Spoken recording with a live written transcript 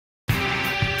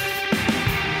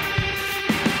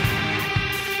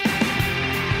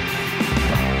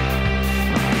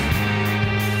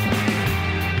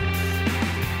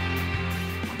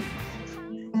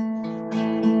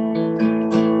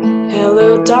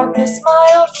Darkness,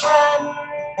 my old friend,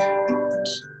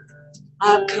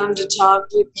 I've come to talk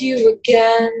with you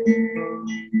again,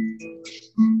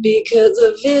 because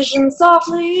a vision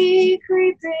softly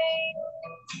creeping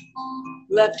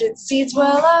left its seeds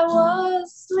while I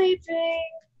was sleeping,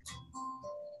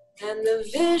 and the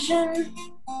vision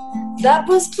that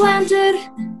was planted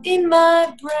in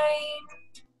my brain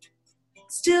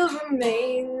still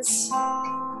remains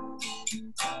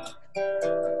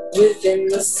within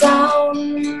the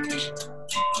sound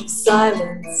of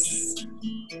silence.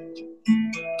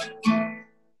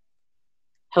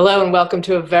 Hello and welcome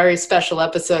to a very special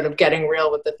episode of Getting Real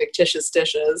with the Fictitious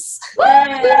Dishes.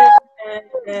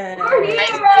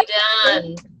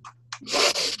 Done.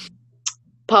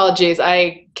 Apologies,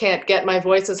 I can't get my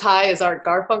voice as high as Art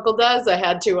Garfunkel does. I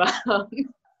had to It's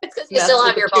because you still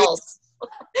have your balls.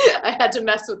 I had to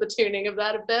mess with the tuning of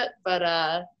that a bit, but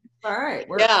all right.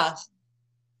 Yeah.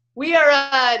 We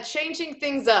are changing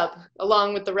things up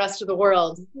along with the rest of the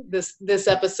world this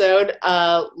episode,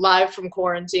 live from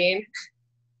quarantine.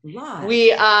 Live.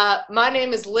 My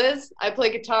name is Liz. I play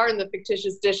guitar in the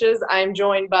Fictitious Dishes. I'm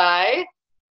joined by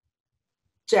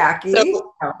Jackie. I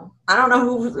don't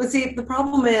know who. See, the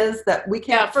problem is that we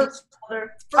can't. For me,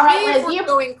 if we're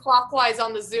going clockwise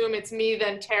on the Zoom, it's me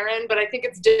then Taryn, but I think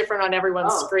it's different on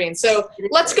everyone's screen. So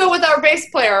let's go with our bass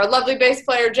player, our lovely bass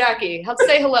player, Jackie.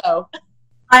 Say hello.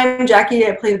 I'm Jackie.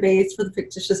 I play the bass for the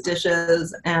Fictitious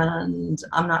Dishes, and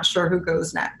I'm not sure who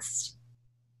goes next.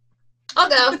 I'll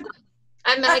go.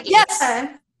 I'm Maggie. Yes.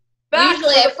 Back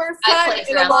Usually for the first time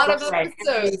in a lot of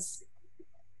episodes.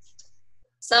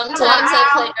 Sometimes I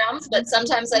play drums, but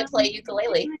sometimes I play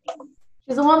ukulele.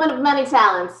 She's a woman of many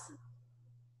talents.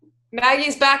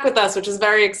 Maggie's back with us, which is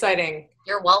very exciting.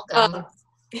 You're welcome.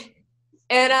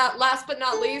 And last but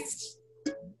not least,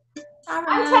 I'm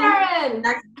Taryn.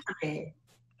 Next to me.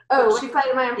 Oh, what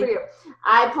excited I am for you.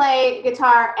 I play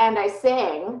guitar and I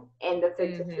sing in the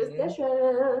Fictitious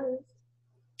Dishes.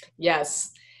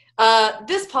 Yes.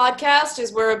 This podcast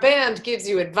is where a band gives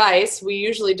you advice. We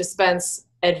usually dispense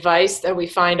advice that we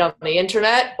find on the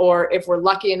internet, or if we're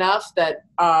lucky enough that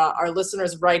our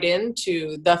listeners write in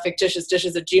to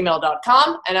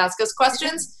thefictitiousdishes@gmail.com and ask us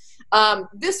questions.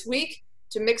 This week,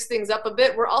 to mix things up a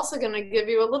bit, we're also going to give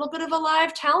you a little bit of a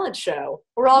live talent show.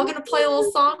 We're all going to play a little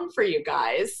song for you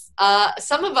guys.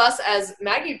 Some of us, as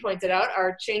Maggie pointed out,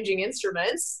 are changing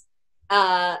instruments.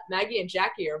 Maggie and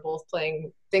Jackie are both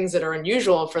playing things that are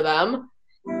unusual for them.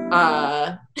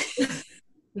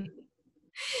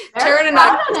 Taryn and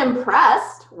I'm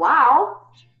impressed. Wow.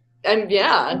 And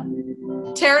yeah,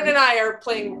 Taryn and I are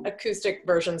playing acoustic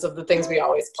versions of the things we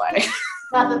always play.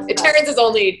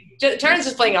 Taryn's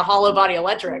just playing a hollow body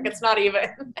electric. It's not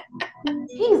even.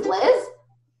 Jeez, Liz.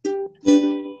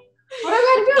 What am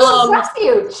I going to do to impress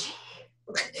you?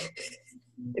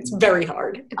 It's very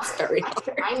hard. It's very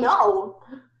hard. I know.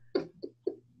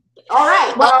 All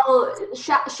right. Well,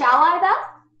 shall I then?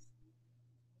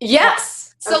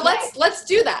 Yes. So Okay. let's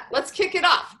do that. Let's kick it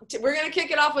off. We're going to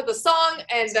kick it off with a song,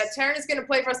 and Taryn is going to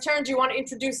play for us. Taryn, do you want to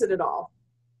introduce it at all?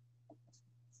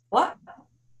 What?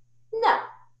 No.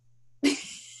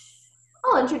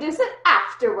 I'll introduce it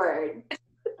afterward.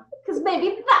 Because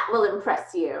maybe that will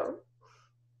impress you.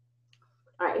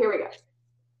 All right, here we go.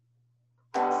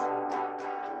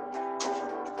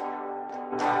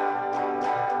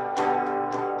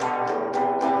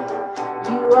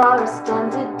 You are a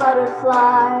splendid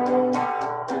butterfly.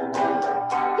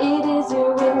 It is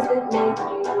your wings that make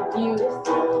you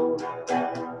beautiful.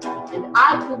 And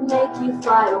I could make you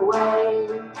fly away,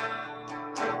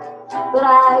 but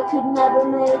I could never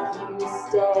make you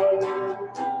stay.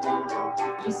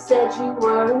 You said you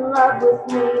were in love with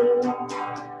me.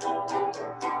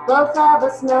 Both of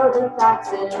us know that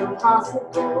that's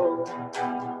impossible.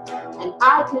 And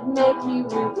I could make you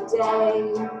rue the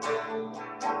day,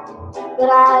 but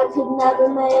I could never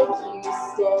make you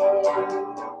stay.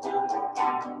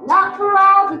 Not for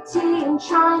all the tea in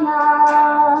China,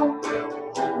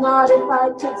 not if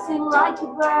I could sing like a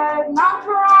bird. Not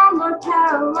for all North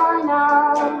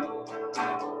Carolina,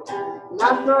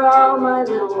 not for all my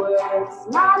little words.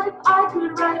 Not if I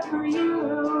could write for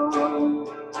you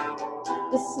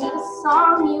the sweetest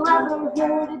song you ever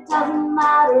heard. It doesn't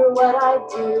matter what I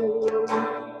do,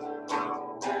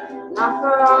 not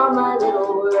for all my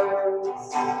little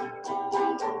words.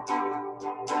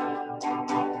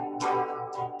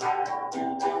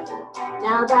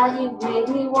 Now that you've made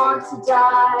me want to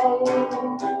die,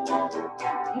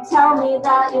 you tell me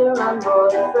that you're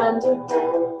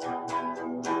unboyfriendable,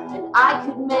 and I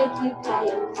could make you pay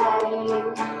and pay,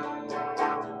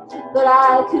 but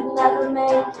I could never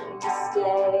make you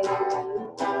stay.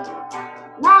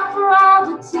 Not for all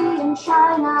the tea in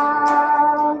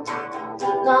China.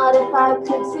 Not if I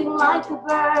could sing like a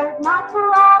bird. Not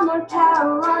for all North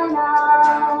Carolina.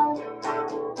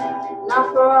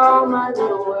 Not for all my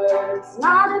little words.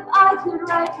 Not if I could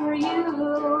write for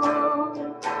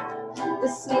you the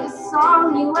sweetest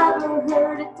song you ever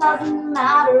heard. It doesn't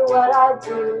matter what I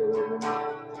do.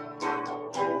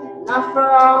 Not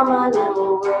for all my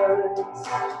little words.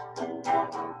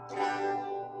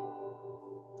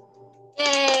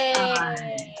 Yay!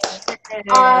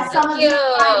 Some of you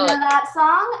might know that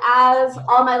song as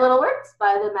All My Little Words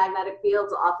by the Magnetic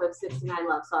Fields off of 69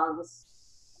 Love Songs.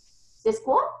 Disc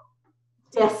 1?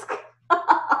 Disc.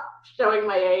 Showing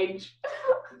my age.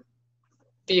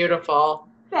 Beautiful.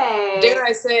 Thanks. Dare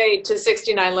I say to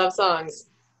 69 Love Songs,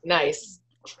 nice.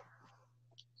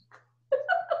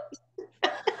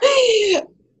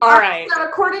 All right. So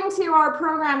according to our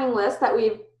programming list that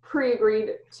we've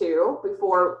pre-agreed to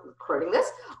before recording this,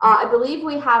 I believe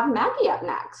we have Maggie up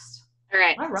next. All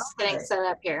right, just getting set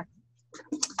up here.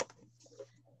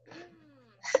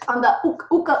 On the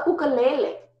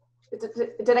ukulele.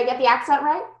 Did I get the accent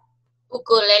right?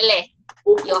 Ukulele.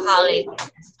 Yohali.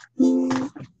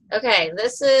 Okay,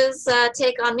 this is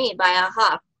Take On Me by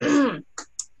Aha.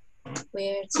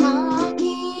 We're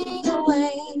talking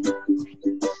away.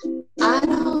 I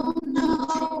don't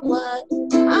know what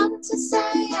I'm to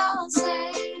say. I'll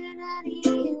say it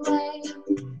anyway.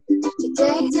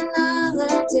 Today's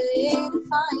another day to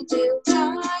find you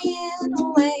trying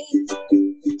away.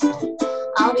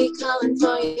 I'll be coming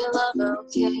for your love,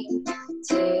 okay?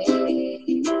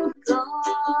 Take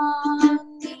on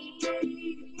me.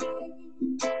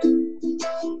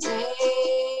 Take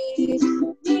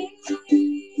me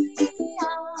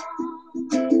on.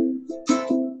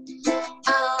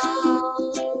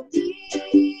 I'll be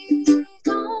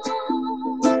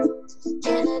gone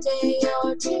in a day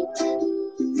or two.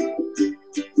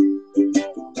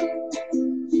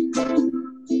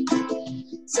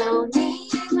 So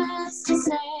needless to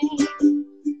say,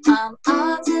 I'm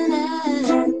odds and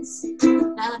ends.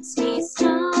 That's me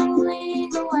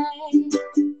stumbling away.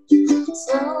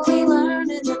 Slowly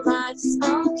learning that life's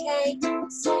okay.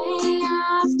 Say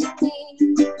after me,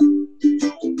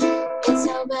 it's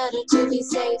no better to be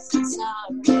safe than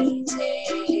sorry.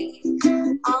 Take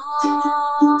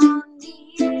on me.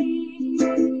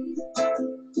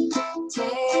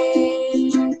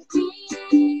 Take me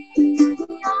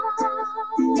on.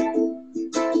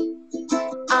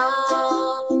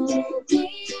 I'll be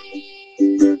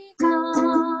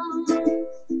gone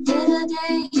in a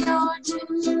day or two.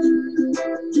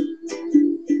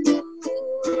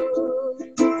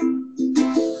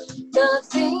 The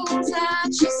things that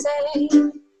you say,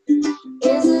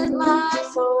 is it my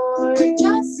fault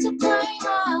just to play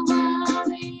my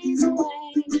worries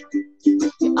away?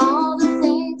 All the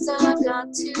things I've got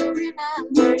to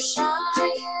remember,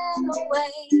 shying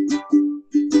away.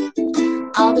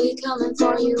 I'll be coming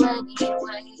for you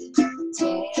anyway.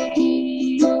 Take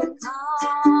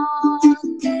on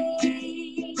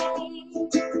me.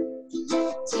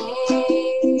 Take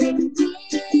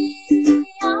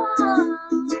me on.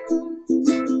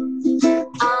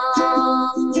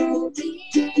 I'll be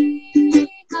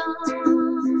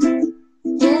gone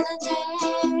in a day.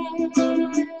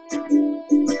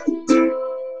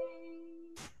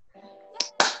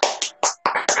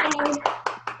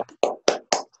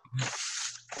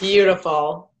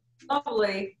 Beautiful.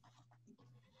 Lovely.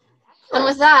 And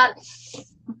with that,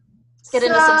 let's get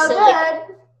into some silly.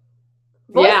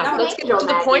 Voice Yeah, let's get to the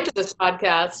Maggie. point of this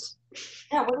podcast.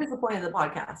 Yeah, what is the point of the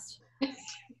podcast?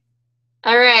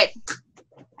 All right.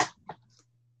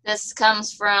 This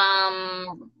comes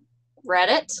from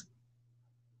Reddit.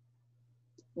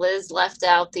 Liz left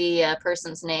out the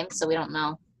person's name, so we don't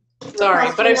know.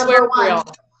 Sorry, but I swear it's real.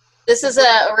 This is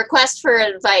a request for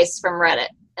advice from Reddit.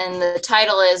 And the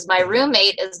title is, My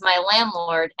roommate is my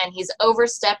landlord, and he's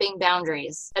overstepping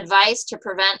boundaries. Advice to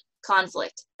prevent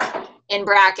conflict. In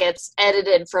brackets,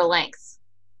 edited for length.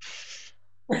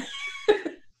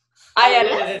 I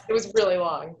edited it. It was really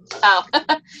long. Oh,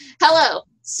 hello.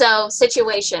 So,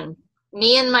 situation.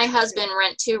 Me and my husband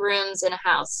rent 2 rooms in a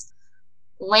house.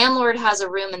 Landlord has a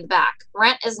room in the back.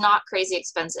 Rent is not crazy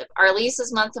expensive. Our lease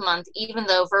is month to month, even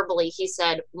though verbally he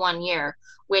said 1 year,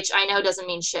 which I know doesn't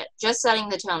mean shit. Just setting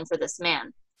the tone for this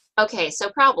man. Okay, so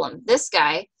problem. This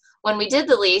guy, when we did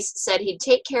the lease, said he'd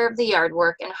take care of the yard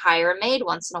work and hire a maid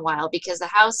once in a while because the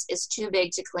house is too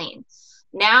big to clean.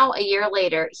 Now, a year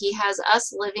later, he has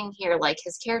us living here like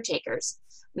his caretakers.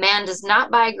 Man does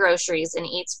not buy groceries and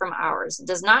eats from ours.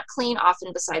 Does not clean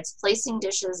often besides placing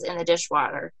dishes in the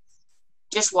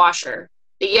dishwasher.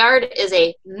 The yard is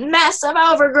a mess of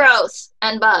overgrowth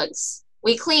and bugs.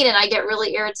 We clean and I get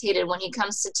really irritated when he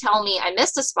comes to tell me I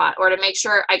missed a spot or to make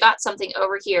sure I got something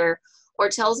over here or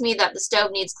tells me that the stove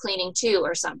needs cleaning too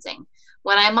or something.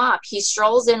 When I mop, he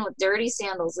strolls in with dirty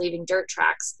sandals leaving dirt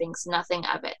tracks, thinks nothing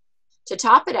of it. To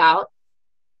top it out,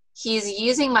 he's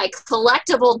using my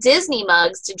collectible Disney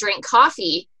mugs to drink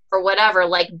coffee or whatever,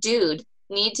 like, dude,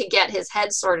 need to get his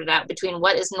head sorted out between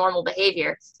what is normal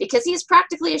behavior because he's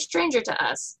practically a stranger to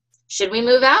us. Should we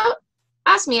move out?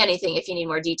 Ask me anything if you need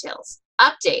more details.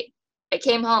 Update. I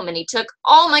came home and he took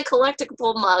all my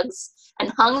collectible mugs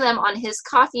and hung them on his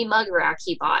coffee mug rack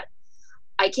he bought.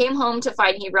 I came home to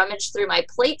find he rummaged through my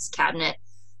plates cabinet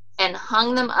and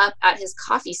hung them up at his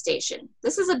coffee station.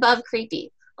 This is above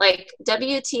creepy. Like,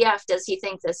 WTF does he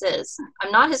think this is?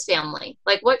 I'm not his family.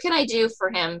 Like, what can I do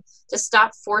for him to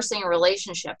stop forcing a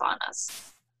relationship on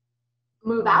us?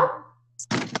 Move out?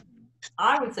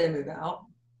 I would say move out.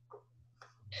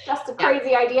 That's a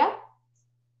crazy idea.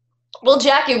 Well,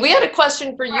 Jackie, we had a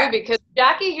question for you because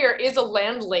Jackie here is a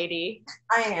landlady.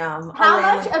 I am. How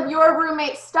much of your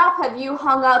roommate's stuff have you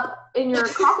hung up in your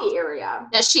coffee area?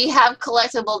 Does she have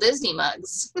collectible Disney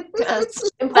mugs? That's a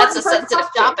Important sensitive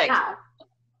question, topic. yeah.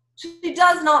 She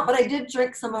does not, but I did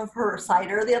drink some of her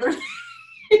cider the other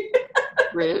day.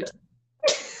 Rude.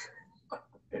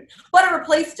 But I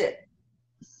replaced it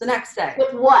the next day.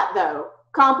 With what, though?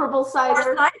 Comparable cider?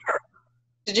 More cider.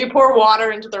 Did you pour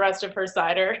water into the rest of her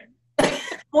cider?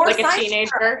 More Like cider. a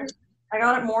teenager? I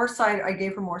got it more cider. I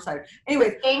gave her more cider.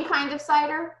 Anyways, Same kind of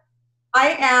cider?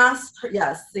 I asked her,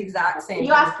 yes, the exact same.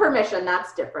 You asked permission,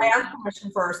 that's different. I asked permission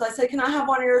first. I said, can I have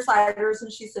one of your ciders? And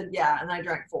she said, yeah. And I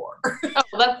drank 4. Oh,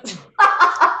 that's...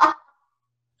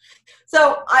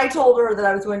 So I told her that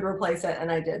I was going to replace it,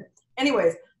 and I did.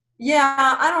 Anyways,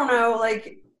 yeah, I don't know.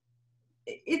 Like,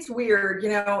 it's weird, you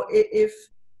know, if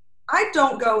I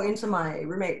don't go into my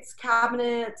roommate's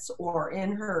cabinets or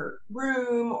in her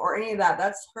room or any of that.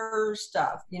 That's her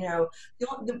stuff, you know.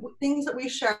 The things that we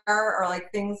share are like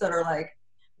things that are like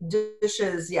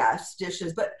dishes, yes,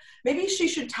 dishes. But maybe she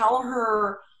should tell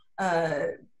her,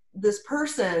 this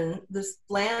person, this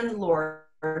landlord,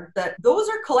 that those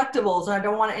are collectibles and I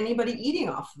don't want anybody eating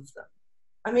off of them.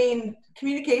 I mean,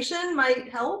 communication might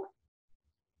help.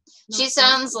 She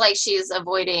sounds like she's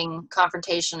avoiding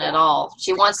confrontation at all.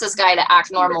 She wants this guy to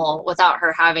act normal without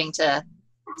her having to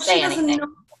say anything.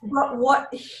 Know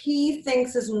what he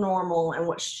thinks is normal and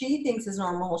what she thinks is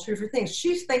normal are two different things.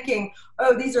 She's thinking,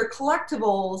 oh, these are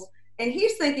collectibles, and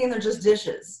he's thinking they're just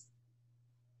dishes.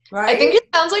 Right? I think it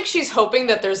sounds like she's hoping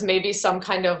that there's maybe some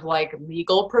kind of like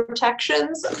legal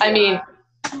protections. Yeah. I mean,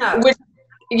 no.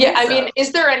 I mean,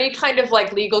 is there any kind of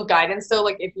like legal guidance though?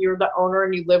 Like if you're the owner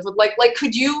and you live with like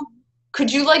could you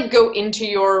like go into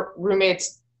your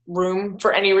roommate's room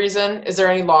for any reason? Is there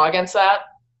any law against that?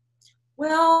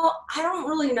 Well, I don't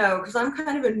really know because I'm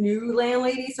kind of a new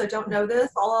landlady, so I don't know this.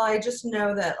 Although I just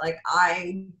know that like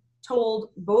I told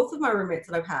both of my roommates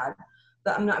that I've had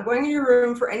that I'm not going in your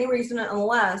room for any reason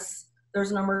unless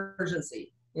there's an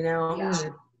emergency, you know?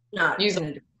 Yeah. Not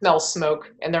usually smell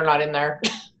smoke and they're not in there.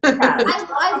 Yeah.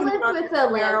 I lived with a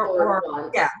landlord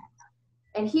once. Yeah.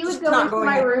 And he would go into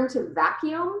my room to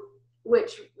vacuum,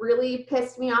 which really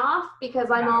pissed me off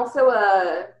because I'm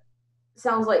also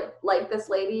sounds like this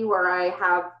lady where I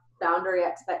have boundary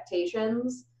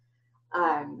expectations.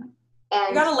 And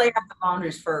you gotta lay out the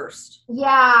boundaries first.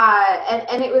 Yeah,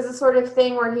 and it was a sort of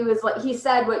thing where he was like, he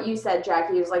said what you said,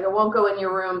 Jackie. He was like, I won't go in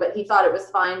your room, but he thought it was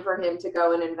fine for him to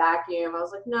go in and vacuum. I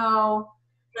was like, no.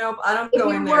 Nope, I don't go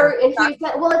in there. And he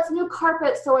said, well, it's new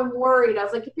carpet, so I'm worried. I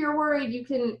was like, if you're worried, you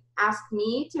can ask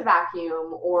me to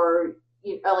vacuum, or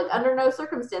like under no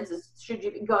circumstances should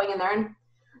you be going in there. And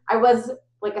I was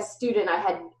like a student.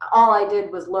 All I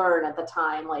did was learn at the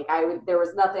time. Like there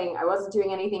was nothing. I wasn't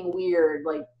doing anything weird.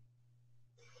 Like.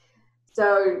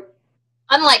 So,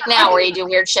 unlike now where you do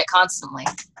weird shit constantly.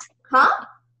 Huh?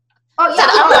 Oh yeah.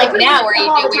 Unlike now where you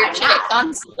do weird shit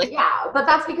constantly. Yeah, but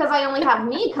that's because I only have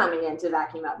me coming in to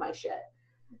vacuum up my shit.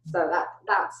 So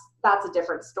that's a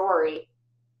different story.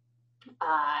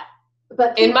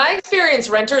 But in my experience,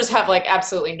 renters have like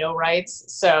absolutely no rights.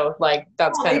 So like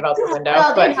that's kind of out the window.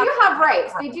 Well, they do have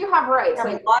rights. They do have rights.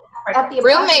 Like, at the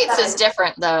roommates is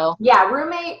different though. Yeah,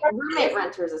 roommate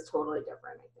renters is totally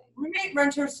different. I think. Roommate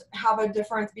renters have a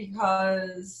difference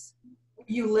because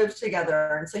you live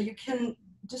together, and so you can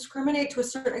discriminate to a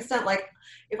certain extent. Like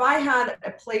if I had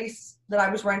a place that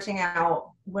I was renting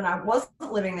out when I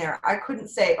wasn't living there, I couldn't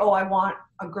say, oh, I want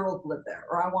a girl to live there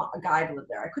or I want a guy to live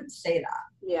there. I couldn't say that.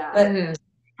 Yeah. But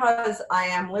because I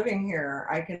am living here,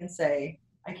 I can say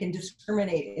I can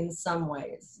discriminate in some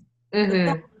ways.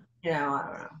 Mm-hmm. I don't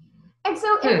know. And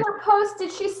so in her post,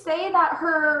 did she say that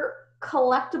her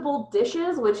collectible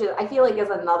dishes, which is, I feel like is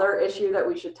another issue that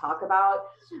we should talk about,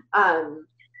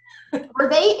 were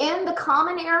they in the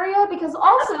common area? Because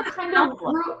also kind of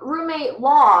roommate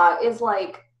law is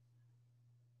like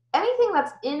anything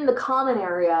that's in the common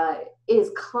area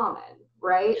is common,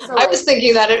 right? So I was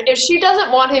thinking that if she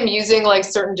doesn't want him using like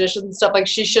certain dishes and stuff, like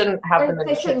she shouldn't have them in the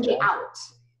kitchen. They shouldn't be out.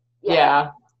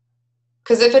 Yeah.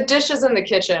 Because if a dish is in the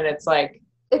kitchen, it's like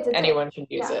anyone can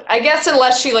use it. I guess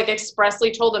unless she like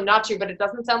expressly told him not to, but it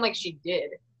doesn't sound like she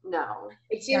did. No.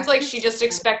 It seems like she just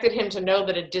expected him to know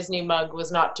that a Disney mug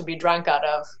was not to be drunk out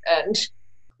of. And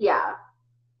yeah.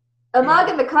 A mug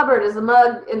in the cupboard is a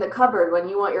mug in the cupboard when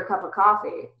you want your cup of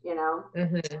coffee,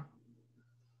 Mm-hmm.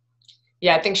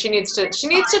 Yeah, I think she needs to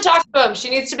talk to him. She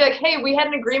needs to be like, hey, we had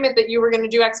an agreement that you were going to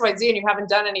do X, Y, Z, and you haven't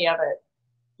done any of it.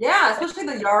 Yeah, especially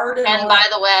the yard. And by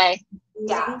the way,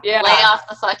 yeah, lay off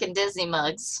the fucking Disney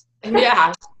mugs.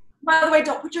 Yeah. By the way,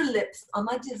 don't put your lips on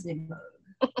my Disney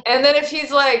mug. And then if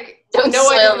he's like, don't no,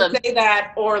 I them. didn't say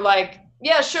that, or like,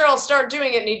 yeah, sure, I'll start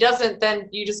doing it, and he doesn't, then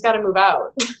you just got to move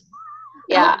out.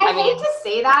 Yeah, I hate to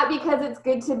say that because it's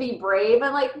good to be brave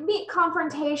and like meet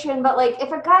confrontation, but like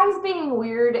if a guy's being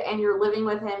weird and you're living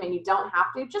with him and you don't have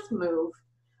to, just move.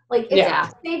 Like it's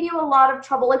gonna save you a lot of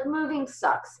trouble. Like moving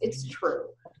sucks. It's true.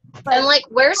 But, and like,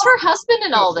 where's her husband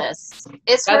in all this?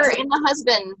 Is her and the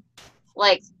husband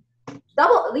like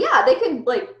double? Yeah, they can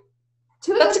like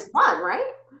two against one,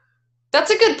 right?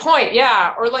 That's a good point.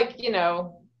 Yeah, or like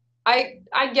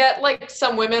I get like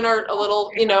some women are a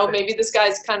little, maybe this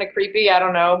guy's kind of creepy. I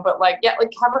don't know, but like like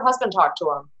have her husband talk to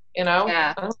him.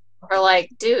 Yeah, or like,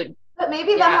 dude. But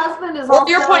maybe the husband is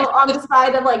also on the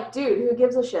side of like, dude, who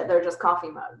gives a shit? They're just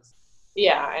coffee mugs.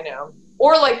 Yeah, I know.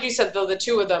 Or like you said, though, the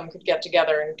two of them could get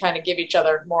together and kind of give each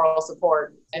other moral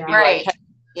support and be like,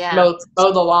 hey, mow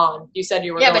the lawn. You said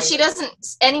you were but she doesn't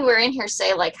anywhere in here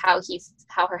say like how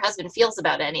her husband feels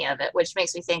about any of it, which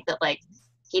makes me think that like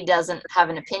he doesn't have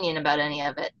an opinion about any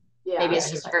of it. Yeah, maybe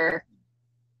it's just her.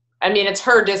 I mean, it's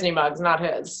her Disney mugs, not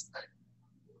his.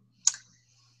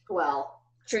 Well,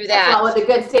 true that. That's not what the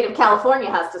good state of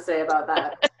California has to say about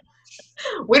that.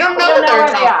 We don't know where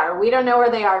they are. We don't know where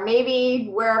they are. Maybe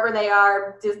wherever they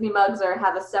are, Disney mugs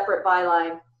have a separate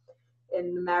byline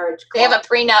in the marriage clause. They have a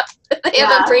prenup. They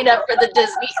have a prenup for the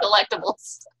Disney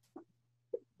collectibles.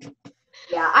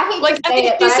 Yeah, I hate like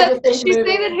to say she's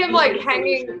saying that him like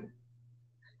hanging.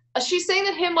 She's saying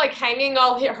that him like hanging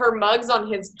all her mugs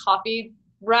on his coffee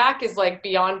rack is like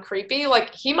beyond creepy.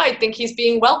 Like he might think he's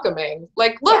being welcoming.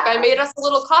 Like, look, I made us a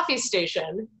little coffee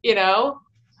station.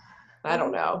 I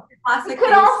don't know. It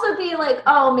could also be like,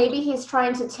 oh, maybe he's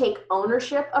trying to take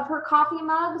ownership of her coffee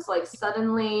mugs. Like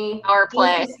suddenly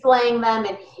he's displaying them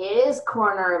in his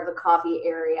corner of the coffee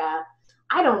area.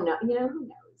 I don't know. Who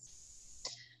knows?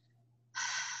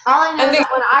 All I know is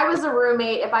that when I was a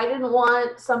roommate, if I didn't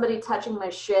want somebody touching my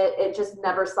shit, it just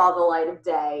never saw the light of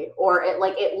day, or it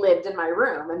lived in my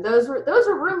room. And those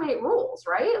are roommate rules,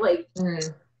 right? Like,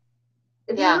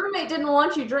 if your roommate didn't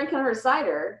want you drinking her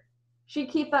cider,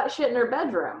 she'd keep that shit in her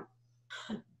bedroom.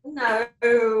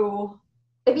 No.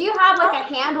 If you had like a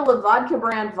handle of vodka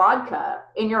brand vodka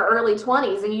in your early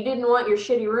 20s and you didn't want your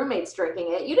shitty roommates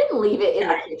drinking it, you didn't leave it in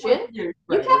the kitchen. You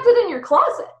kept it in your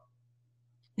closet.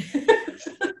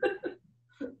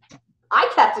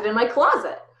 I kept it in my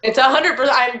closet. It's 100%.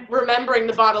 I'm remembering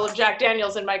the bottle of Jack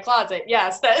Daniels in my closet.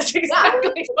 Yes, that's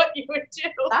exactly what you would do.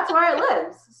 That's where it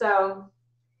lives. So,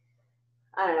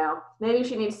 I don't know. Maybe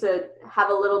she needs to have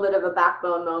a little bit of a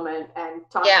backbone moment and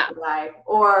talk to the guy.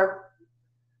 Or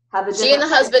have a she and the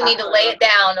husband need to lay it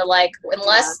down. Or like,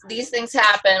 unless these things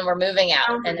happen, we're moving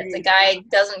out. And if the guy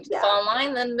doesn't fall in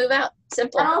line, then move out.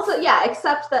 Simple. And also,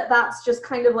 accept that that's just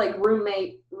kind of like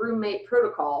roommate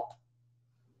protocol.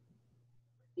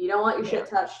 You don't want your shit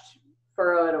touched,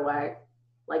 throw it away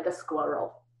like a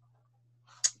squirrel.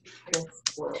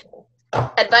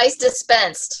 Advice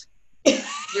dispensed.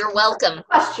 You're welcome.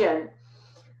 Question.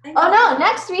 Oh no,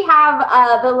 next we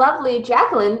have the lovely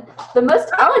Jacqueline, the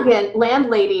most elegant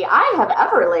landlady I have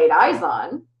ever laid eyes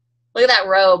on. Look at that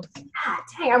robe. God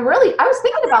dang, I was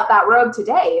thinking about that robe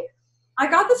today. I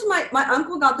got this, my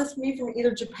uncle got this for me from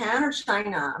either Japan or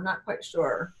China. I'm not quite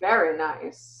sure. Very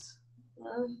nice.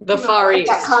 The Far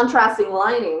East. That contrasting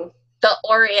lining. The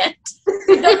Orient.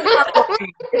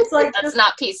 It's like that's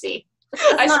not PC.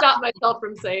 I stopped myself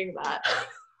from saying that.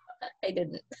 I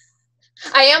didn't.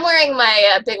 I am wearing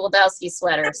my Big Lebowski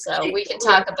sweater, so we can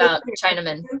talk about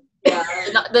Chinamen. Yeah.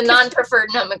 The non-preferred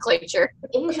nomenclature.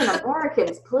 Asian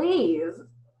Americans, please.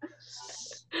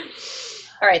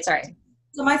 All right, sorry.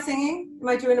 So am I singing? Am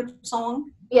I doing a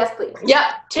song? Yes, please.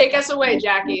 Yeah, take us away,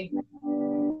 Jackie.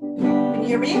 Can you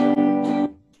hear me?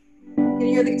 Can you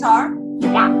hear the guitar?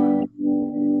 Yeah.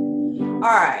 All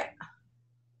right.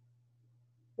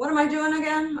 What am I doing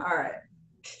again? All right.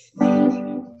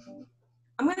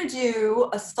 I'm going to do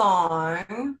a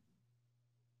song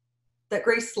that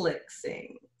Grace Slick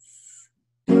sings.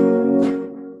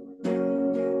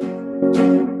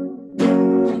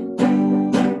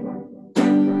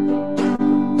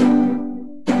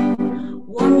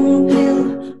 One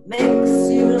pill makes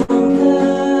you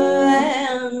longer,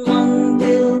 and one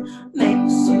pill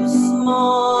makes you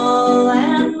small,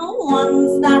 and the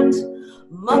ones that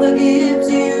mother gives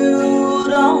you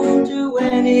don't do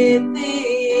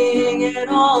anything at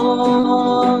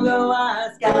all. Go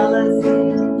ask Alice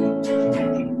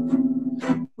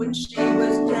when she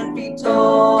was 10 feet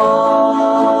tall.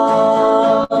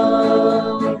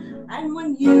 And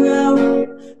when you go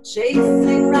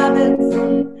chasing rabbits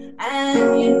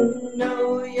and you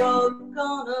know you're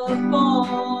gonna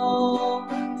fall,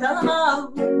 tell them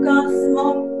a hookah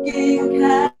smoking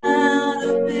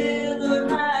caterpillar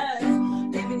has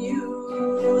given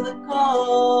you the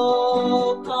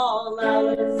call. Call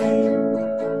Alice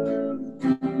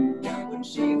when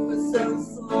she was so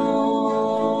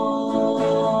small.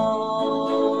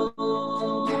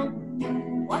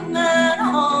 One man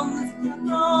on the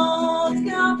throne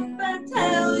can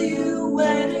tell you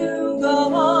where to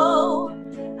go,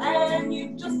 and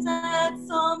you just had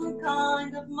some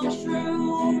kind of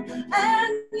mushroom,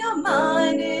 and your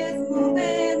mind is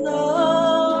moving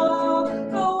low.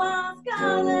 Go ask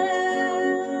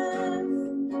Alice,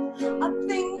 I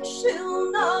think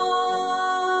she'll know.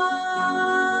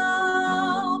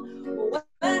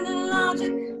 When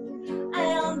logic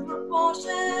and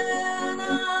proportion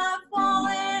are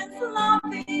falling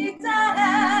sloppy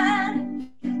dead,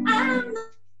 and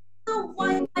the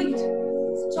white knight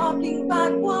is talking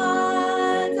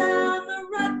backwards, and the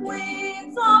red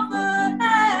wings overhead.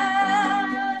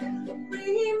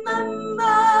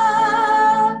 Remember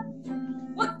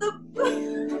what the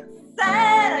book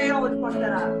said. I always fuck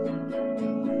that up.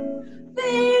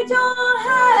 Feed your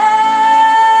head.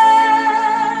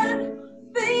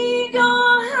 Feed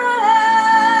your head.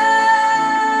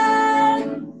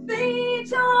 Feed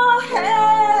your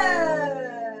head.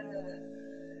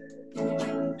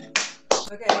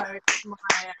 Okay,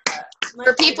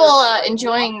 For people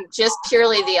enjoying just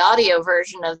purely the audio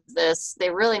version of this, they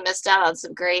really missed out on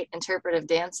some great interpretive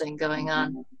dancing going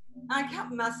on. I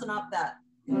kept messing up that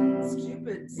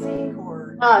stupid C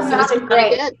chord. Oh, sounded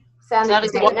great. Good.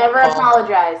 Sounded great. good. Never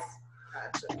apologize.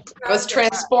 Gotcha. I was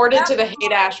transported to the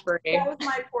Haight Ashbury. That was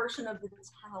my portion of the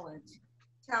talent.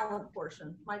 Talent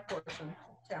portion. My portion.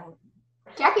 Talent.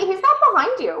 Jackie, he's not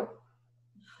behind you.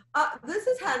 This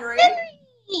is Henry.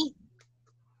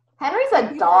 Henry's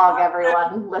a dog,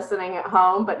 everyone listening at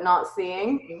home but not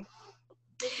seeing.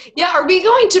 Yeah, are we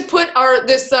going to put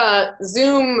this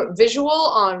Zoom visual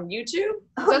on YouTube?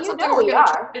 Is that something we're going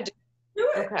to try to do? Do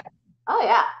it. Okay. Oh,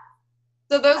 yeah.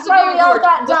 So those That's of why you we who all are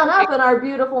got done up in our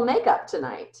beautiful makeup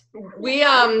tonight. we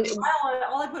All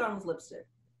I put on was lipstick.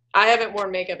 I haven't worn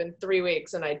makeup in 3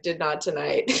 weeks, and I did not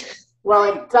tonight. Well,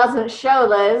 it doesn't show,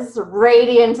 Liz.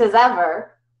 Radiant as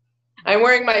ever. I'm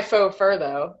wearing my faux fur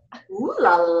though. Ooh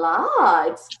la la,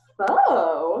 it's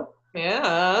faux.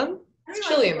 Yeah, it's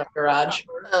chilly in my garage.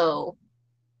 Oh.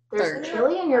 There's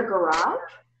chili in your garage?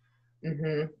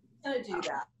 Mm-hmm. I'm gonna do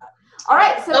that. All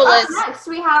right, so Oh, up Liz. next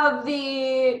we have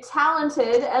the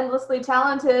talented, endlessly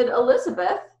talented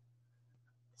Elizabeth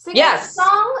singing Yes. a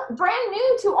song brand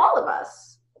new to all of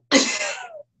us.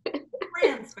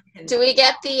 Do we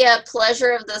get the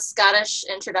pleasure of the Scottish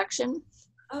introduction?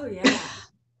 Oh yeah.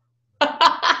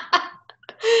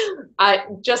 I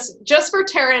just for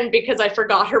Taryn, because I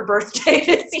forgot her birthday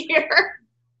this year.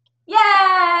 Yay!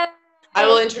 I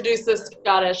will introduce the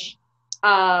Scottish.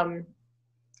 A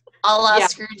la Yeah.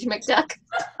 Scrooge McDuck.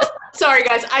 Sorry,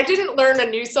 guys. I didn't learn a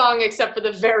new song except for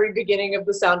the very beginning of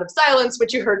The Sound of Silence,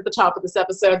 which you heard at the top of this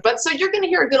episode. But so you're going to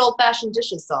hear a good old-fashioned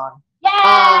dishes song.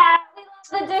 Yeah! We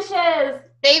love the dishes!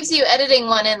 Saves you editing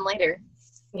one in later.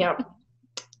 Yep.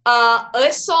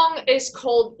 This song is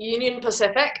called Union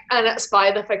Pacific, and it's by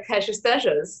the Fictitious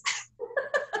Dishes.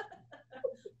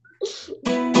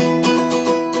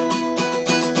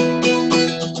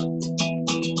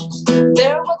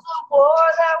 There was a war,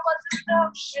 there was an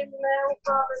ocean, there were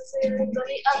provinces on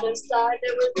the other side.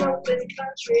 There was no open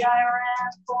country I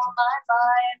ran for my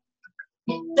life.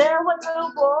 There was a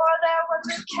war, there was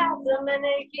a chasm, an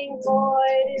aching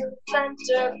void in the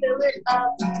center. Fill it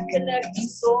up, connect the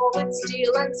soul with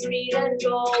steel and speed and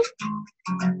gold.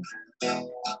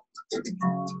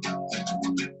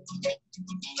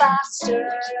 faster,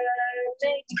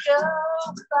 make it go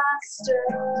faster,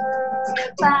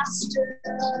 faster,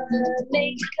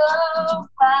 make it go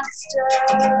faster.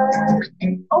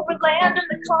 Over land and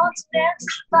the continent,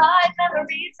 live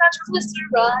memories,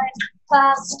 nitroglyceride.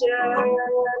 Faster,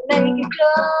 make it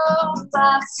go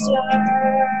faster.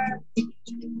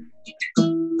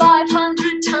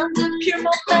 500 tons of pure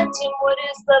momentum. What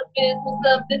is the business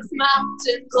of this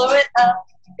mountain? Blow it up.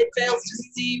 It fails to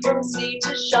see from sea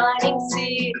to shining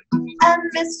sea. And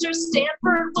Mr.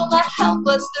 Stanford will not help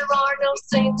us. There are no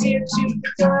saints here to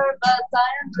preserve us. I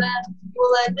am that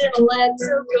will end in a lead,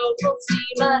 so go full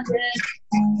steam ahead.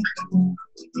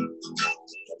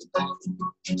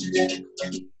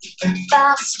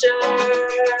 Faster,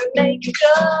 make it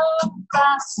go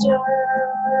faster,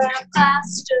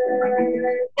 faster,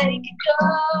 make it go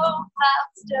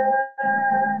faster.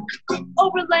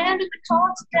 Over land and the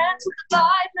continent, with the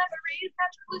live memories,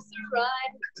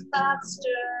 nitroglyceride.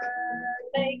 Faster,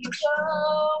 make it go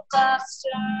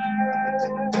faster.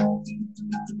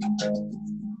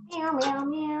 Meow, meow,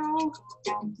 meow.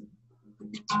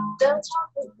 They'll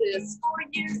talk of this for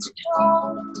years to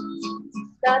come.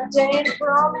 That day in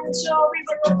Promontory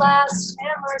when the last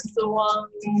hammer swung.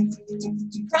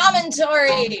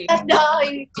 Promontory! And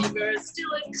night fever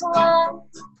still in clung.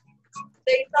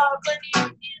 They thought when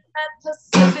Union and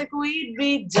Pacific we'd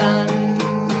be done.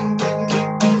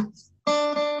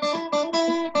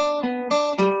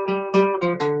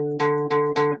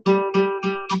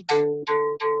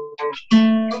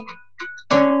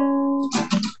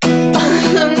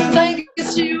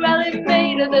 Thanks to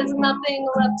elevator, there's nothing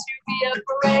left to be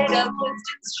afraid of.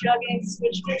 Pistons chugging,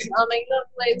 switches humming, the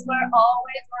blades were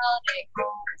always running.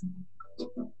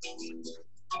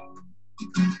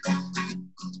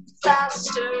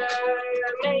 Faster,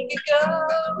 make it go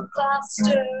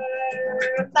faster,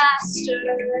 faster,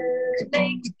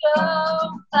 make it go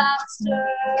faster.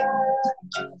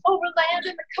 Over land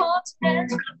and the continent,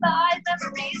 goodbye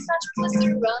memories,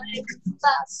 nitroglyceride.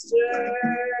 Faster,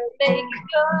 make it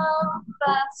go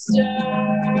faster.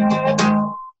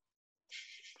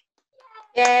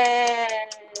 Yay!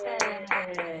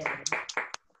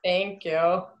 Thank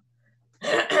you.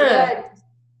 Good.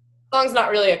 Song's not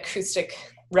really acoustic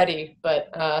ready, but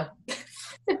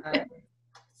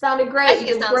Sounded great. I think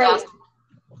it sounds awesome.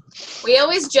 We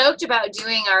always joked about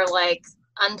doing our like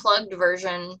unplugged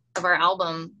version of our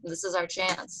album. This is our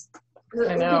chance.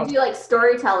 I know. We could do like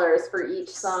storytellers for each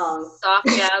song. Soft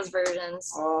jazz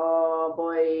versions. Oh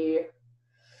boy.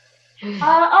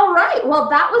 All right. Well,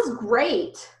 that was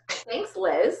great. Thanks,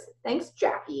 Liz. Thanks,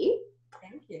 Jackie.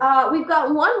 Thank you. We've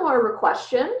got one more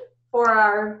question for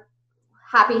our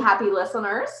happy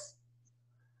listeners.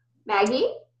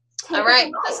 Maggie? All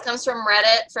right. This comes from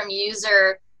Reddit from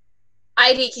user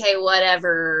IDK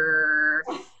whatever.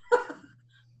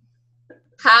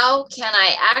 How can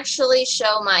I actually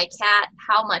show my cat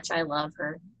how much I love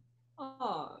her?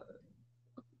 Oh.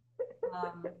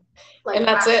 Like, and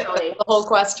that's actually. it. That's the whole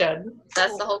question.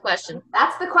 That's the whole question.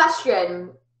 That's the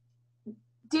question.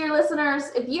 Dear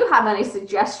listeners, if you have any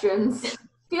suggestions,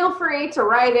 feel free to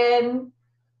write in,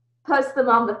 post them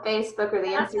on the Facebook or the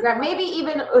Instagram, maybe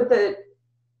even with the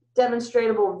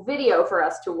demonstratable video for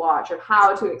us to watch of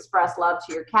how to express love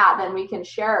to your cat. Then we can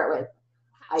share it with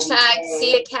Hashtag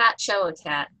see a cat, show a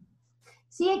cat.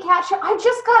 See a cat show. I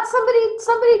just got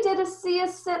somebody did a see a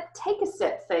sip, take a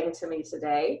sip thing to me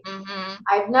today. Mm-hmm.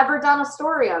 I've never done a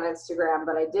story on Instagram,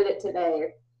 but I did it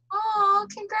today. Oh,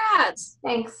 congrats.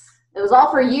 Thanks. It was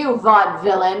all for you,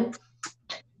 vaudevillain.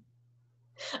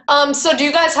 So do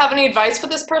you guys have any advice for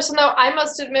this person, though? I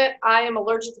must admit, I am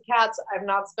allergic to cats. I've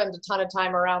not spent a ton of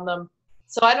time around them.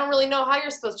 So I don't really know how you're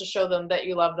supposed to show them that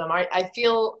you love them. I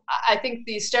think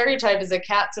the stereotype is that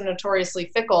cats are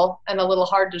notoriously fickle and a little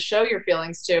hard to show your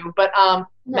feelings to. But No.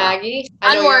 Maggie?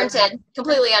 Unwarranted.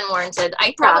 Completely unwarranted.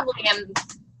 I probably am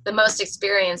the most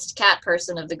experienced cat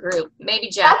person of the group. Maybe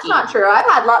Jackie. That's not true. I've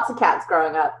had lots of cats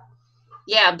growing up.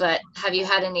 Yeah, but have you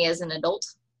had any as an adult?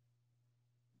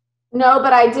 No,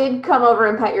 but I did come over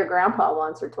and pet your grandpa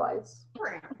once or twice.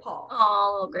 Grandpa.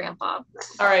 Oh, little grandpa.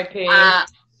 R.I.P.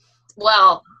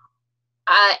 Well,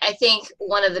 I think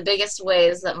one of the biggest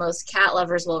ways that most cat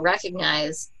lovers will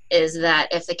recognize is that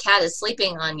if the cat is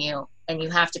sleeping on you and you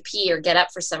have to pee or get up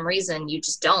for some reason, you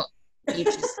just don't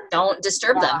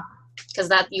disturb them, because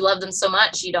that you love them so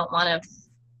much. You don't want to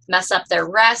mess up their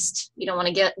rest. You don't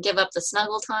want to give up the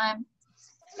snuggle time.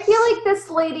 I feel like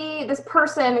this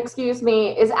person,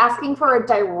 is asking for a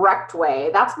direct way.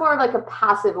 That's more like a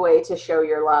passive way to show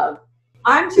your love.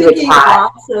 I'm taking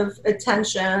lots of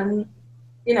attention,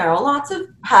 lots of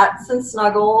pets and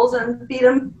snuggles, and feed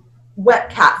them wet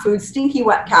cat food, stinky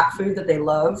wet cat food that they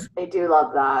love. They do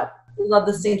love that. They love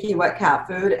the stinky wet cat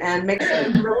food, and make sure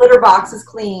the litter box is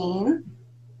clean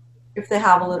if they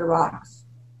have a litter box.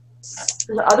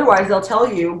 Otherwise, they'll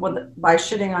tell you by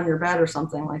shitting on your bed or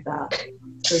something like that.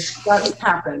 Because that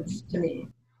happened to me.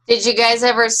 Did you guys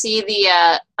ever see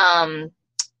the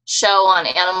show on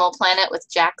Animal Planet with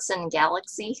Jackson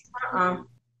Galaxy?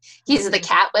 He's the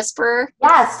cat whisperer.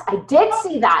 Yes, I did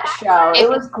see that show. It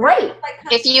was great.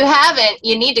 If you haven't,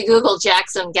 you need to Google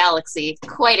Jackson Galaxy.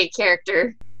 Quite a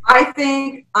character. I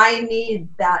think I need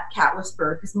that cat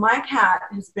whisperer because my cat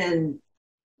has been...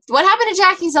 What happened to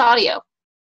Jackie's audio?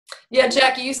 Yeah,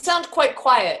 Jackie, you sound quite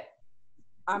quiet.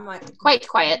 I'm like... Quite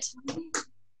quiet. Can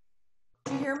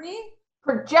you hear me?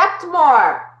 Project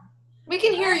more. We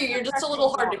can hear you. You're just a little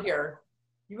hard to hear.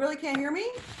 You really can't hear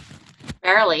me?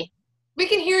 Barely. We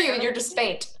can hear you. You're just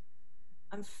faint.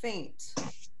 I'm faint.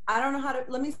 I don't know how to...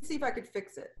 Let me see if I could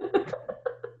fix it.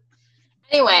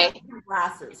 Anyway.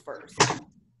 Glasses first.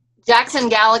 Jackson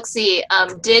Galaxy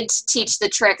did teach the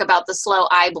trick about the slow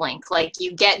eye blink. Like,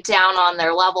 you get down on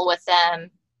their level with them,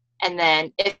 and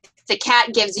then if the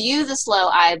cat gives you the slow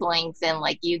eye blink, then,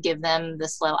 like, you give them the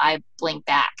slow eye blink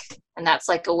back. And that's,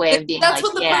 like, a way of being that's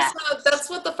like, that's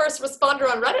what the first responder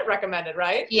on Reddit recommended,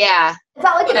 right? Yeah. Is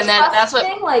that like a And then trust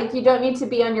thing? Like, you don't need to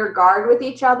be on your guard with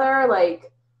each other?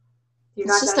 Like, you're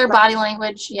it's just their body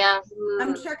language, yeah.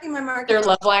 I'm checking my market. Their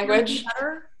love language.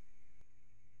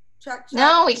 Check.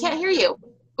 No, we can't hear you.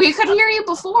 We could hear you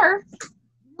before.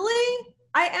 Really?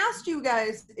 I asked you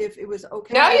guys if it was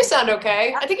okay. Now you sound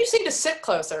okay. I think you just need to sit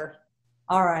closer.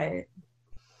 All right.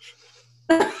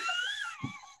 I don't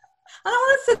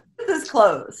want to sit this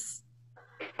close.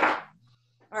 All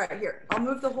right, here. I'll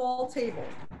move the whole table.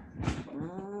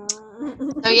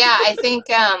 So yeah, I think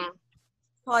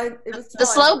the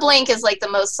slow blink is like the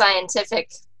most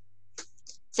scientific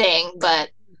thing,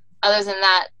 but other than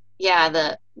that, yeah,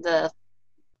 the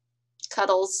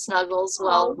cuddles, snuggles,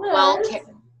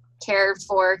 cared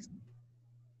for,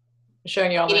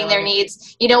 Showing you all meeting their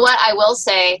needs. You know what? I will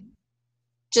say,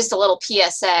 just a little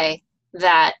PSA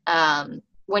that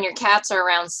when your cats are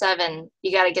around 7,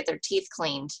 you got to get their teeth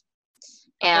cleaned,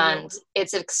 and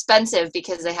it's expensive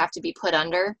because they have to be put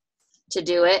under to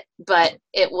do it, but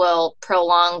it will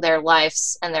prolong their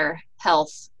lives and their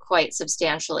health quite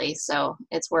substantially, so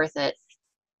it's worth it.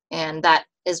 And that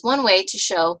is one way to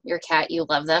show your cat you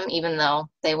love them, even though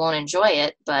they won't enjoy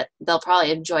it, but they'll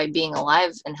probably enjoy being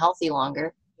alive and healthy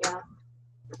longer.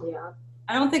 Yeah.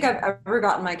 I don't think I've ever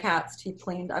gotten my cat's teeth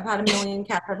cleaned. I've had a million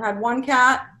cats. I've had one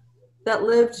cat that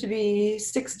lived to be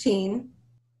 16.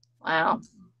 Wow.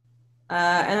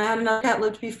 And I had another cat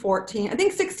live to be 14. I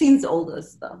think 16's the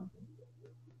oldest, though.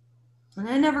 And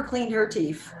I never cleaned her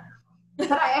teeth.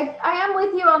 But I am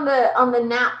with you on the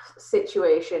nap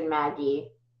situation, Maggie.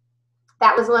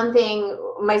 That was one thing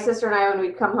my sister and I, when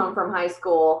we'd come home from high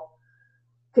school,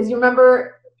 because you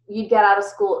remember you'd get out of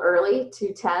school early,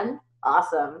 2:10.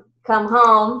 Awesome. Come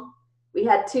home. We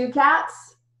had 2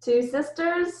 cats, 2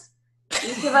 sisters.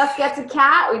 Each of us gets a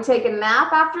cat. We'd take a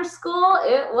nap after school.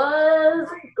 It was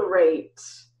great.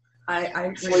 I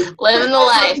agree. Living the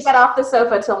life. Get off the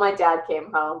sofa till my dad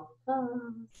came home.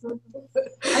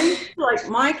 I used to like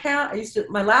my cat.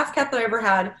 My last cat that I ever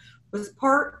had was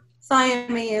part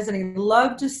Siamese, and he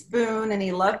loved to spoon and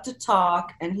he loved to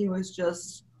talk, and he was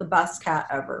just the best cat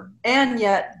ever. And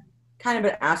yet, kind of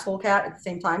an asshole cat at the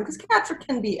same time, because cats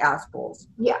can be assholes.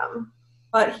 Yeah.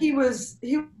 But he was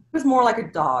more like a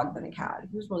dog than a cat.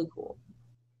 He was really cool.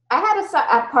 I had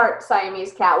a part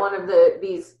Siamese cat, one of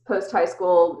these post-high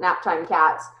school nap time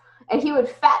cats, and he would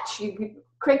fetch. You could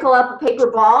crinkle up a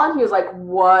paper ball, and he was like,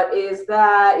 "What is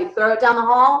that?" He'd throw it down the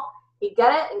hall. He'd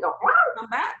get it and go, "Wow," come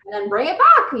back, and then bring it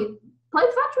back. He'd play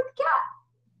fetch with the cat.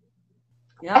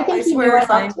 Yeah, I swear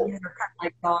Siamese are kind of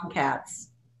like dog cats.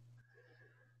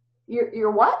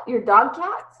 Your what? Your dog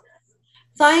cats?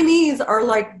 Siamese are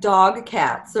like dog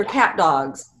cats. They're cat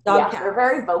dogs. Cats. They're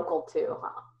very vocal too,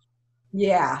 huh?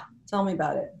 Yeah, tell me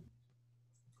about it.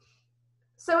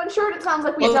 So in short, it sounds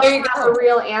like we don't have a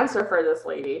real answer for this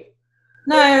lady.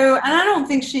 No, and I don't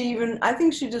think I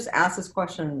think she just asked this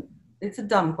question. It's a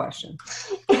dumb question.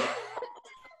 It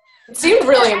seemed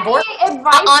really important.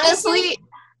 Honestly,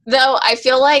 though, I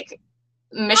feel like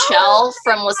Michelle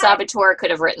from Le Saboteur could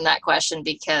have written that question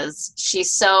because she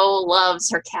so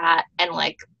loves her cat and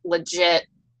like legit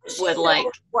would like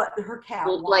what her cat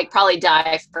would like probably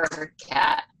die for her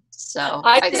cat. So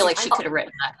I feel like she could have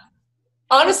written that.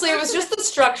 Honestly, it was just the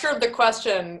structure of the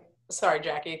question. Sorry,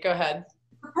 Jackie, go ahead.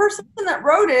 The person that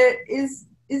wrote it is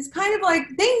kind of like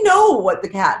they know what the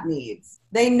cat needs.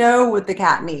 They know what the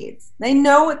cat needs. They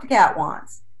know what the cat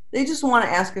wants. They just want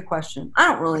to ask a question. I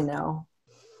don't really know.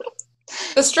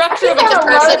 The structure She's of got a a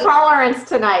person. low tolerance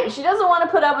tonight. She doesn't want to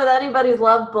put up with anybody's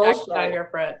love bullshit. Not here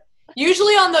for it.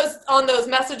 Usually on those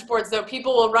message boards though,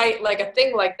 people will write like a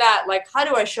thing like that, like how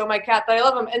do I show my cat that I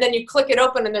love him? And then you click it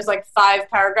open and there's like 5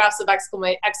 paragraphs of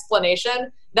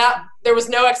explanation. That there was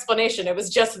no explanation. It was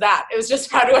just that. It was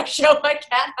just how do I show my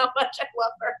cat how much I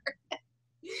love her?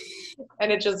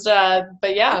 And it just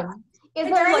but yeah. Is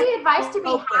there any advice to be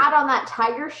had on that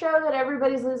tiger show that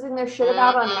everybody's losing their shit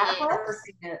about on Netflix?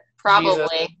 Probably.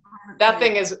 Jesus. That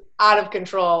thing is out of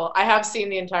control. I have seen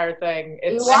the entire thing.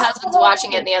 My husband's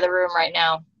watching it in the other room right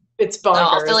now. It's bonkers.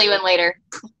 I'll fill you in later.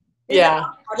 Yeah.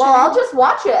 Well, I'll just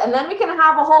watch it, and then we can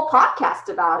have a whole podcast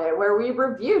about it where we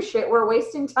review shit we're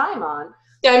wasting time on.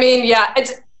 I mean, yeah,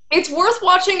 it's worth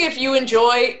watching if you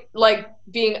enjoy like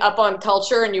being up on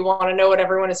culture and you want to know what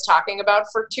everyone is talking about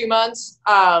for 2 months.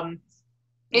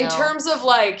 In terms of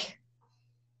like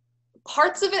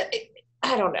parts of it,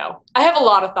 I don't know. I have a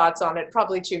lot of thoughts on it,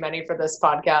 probably too many for this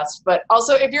podcast. But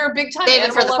also, if you're a big time save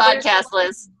it for the podcast,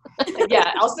 Liz.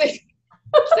 Yeah, I'll save it.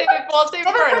 Well, save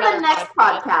it for the next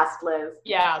podcast, Liz.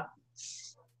 Yeah,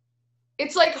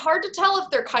 it's like hard to tell if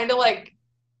they're kind of like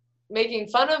making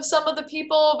fun of some of the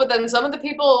people, but then some of the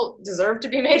people deserve to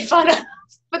be made fun of.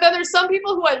 But then there's some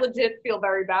people who I legit feel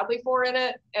very badly for in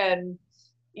it, and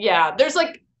yeah, there's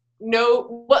like.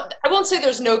 I won't say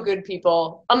there's no good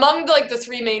people. Among like the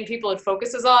 3 main people it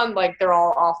focuses on, like they're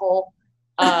all awful.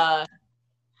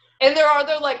 And there are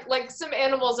other like some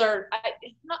animals are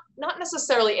not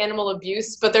necessarily animal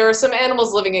abuse, but there are some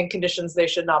animals living in conditions they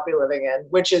should not be living in,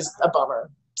 which is a bummer.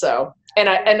 So and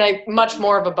I much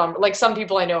more of a bummer. Like some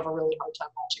people I know have a really hard time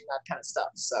watching that kind of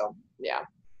stuff. So yeah.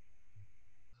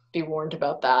 Be warned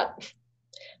about that.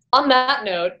 On that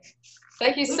note,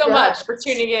 thank you so much for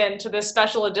tuning in to this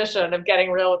special edition of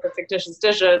Getting Real with the Fictitious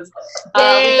Dishes. We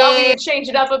thought we would change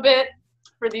it up a bit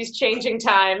for these changing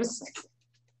times.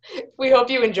 We hope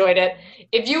you enjoyed it.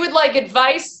 If you would like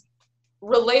advice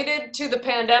related to the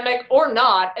pandemic or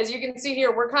not, as you can see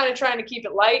here, we're kind of trying to keep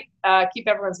it light, keep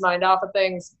everyone's mind off of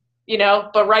things,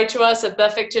 but write to us at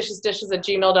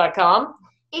thefictitiousdishes@gmail.com.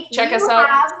 Check us out. If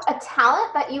you have a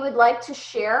talent that you would like to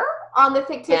share on the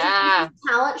Fictitious Dishes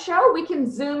talent show, we can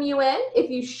Zoom you in.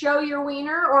 If you show your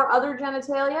wiener or other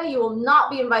genitalia, you will not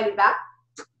be invited back.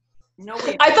 No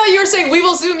wiener. I thought you were saying we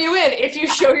will Zoom you in if you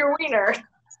show your wiener.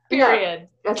 Period. No,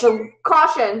 that's a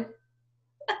caution.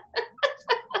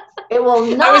 It will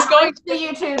not. I was going to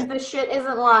YouTube. This shit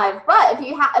isn't live. But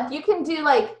if you can do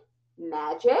like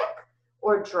magic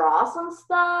or draw some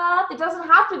stuff, it doesn't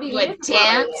have to be like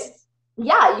dance.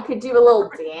 Yeah, you could do a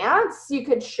little dance. You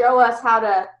could show us how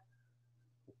to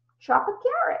chop a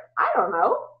carrot. I don't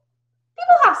know.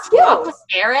 People have skills. Chop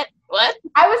a carrot? What?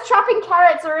 I was chopping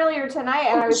carrots earlier tonight,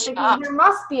 and I was thinking there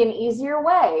must be an easier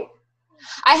way.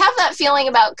 I have that feeling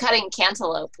about cutting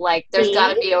cantaloupe. Like, there's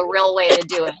got to be a real way to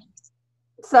do it.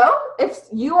 So, if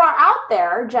you are out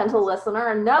there, gentle listener,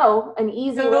 and know an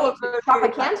easy way to chop a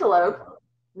cantaloupe,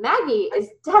 Maggie is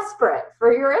desperate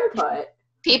for your input.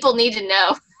 People need to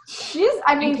know.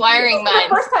 Inquiring minds.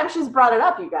 The first time she's brought it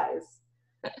up, you guys.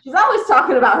 She's always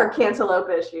talking about her cantaloupe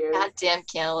issues. Goddamn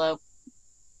cantaloupe.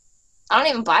 I don't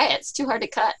even buy it. It's too hard to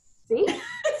cut. See?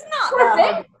 It's not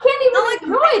that. Can't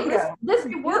even enjoy this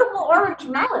beautiful orange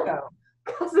melon.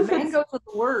 Because of mangoes are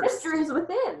the worst. Mysteries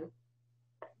within.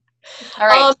 All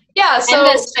right. So end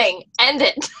this thing. End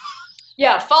it.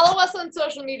 Yeah, follow us on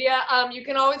social media. You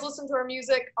can always listen to our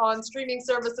music on streaming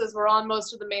services. We're on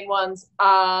most of the main ones.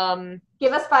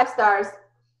 Give us 5 stars.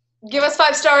 Give us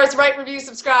 5 stars, write, review,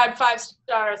 subscribe, 5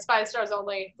 stars, 5 stars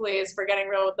only, please, for Getting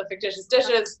Real with the Fictitious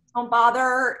Dishes. Don't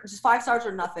bother, just 5 stars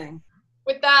or nothing.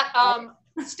 With that,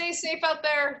 stay safe out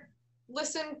there.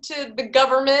 Listen to the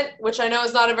government, which I know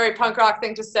is not a very punk rock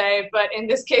thing to say, but in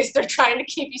this case, they're trying to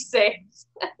keep you safe.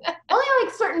 Only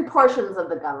like certain portions of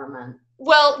the government.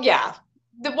 Well, yeah.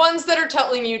 The ones that are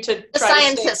telling you to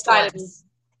try to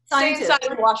stay inside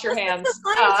and wash your hands.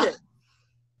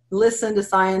 Listen to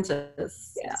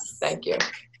scientists. Yes, thank you.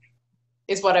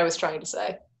 Is what I was trying to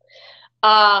say.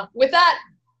 With that,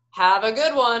 have a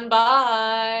good one.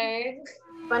 Bye.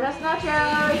 Buenas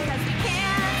noches.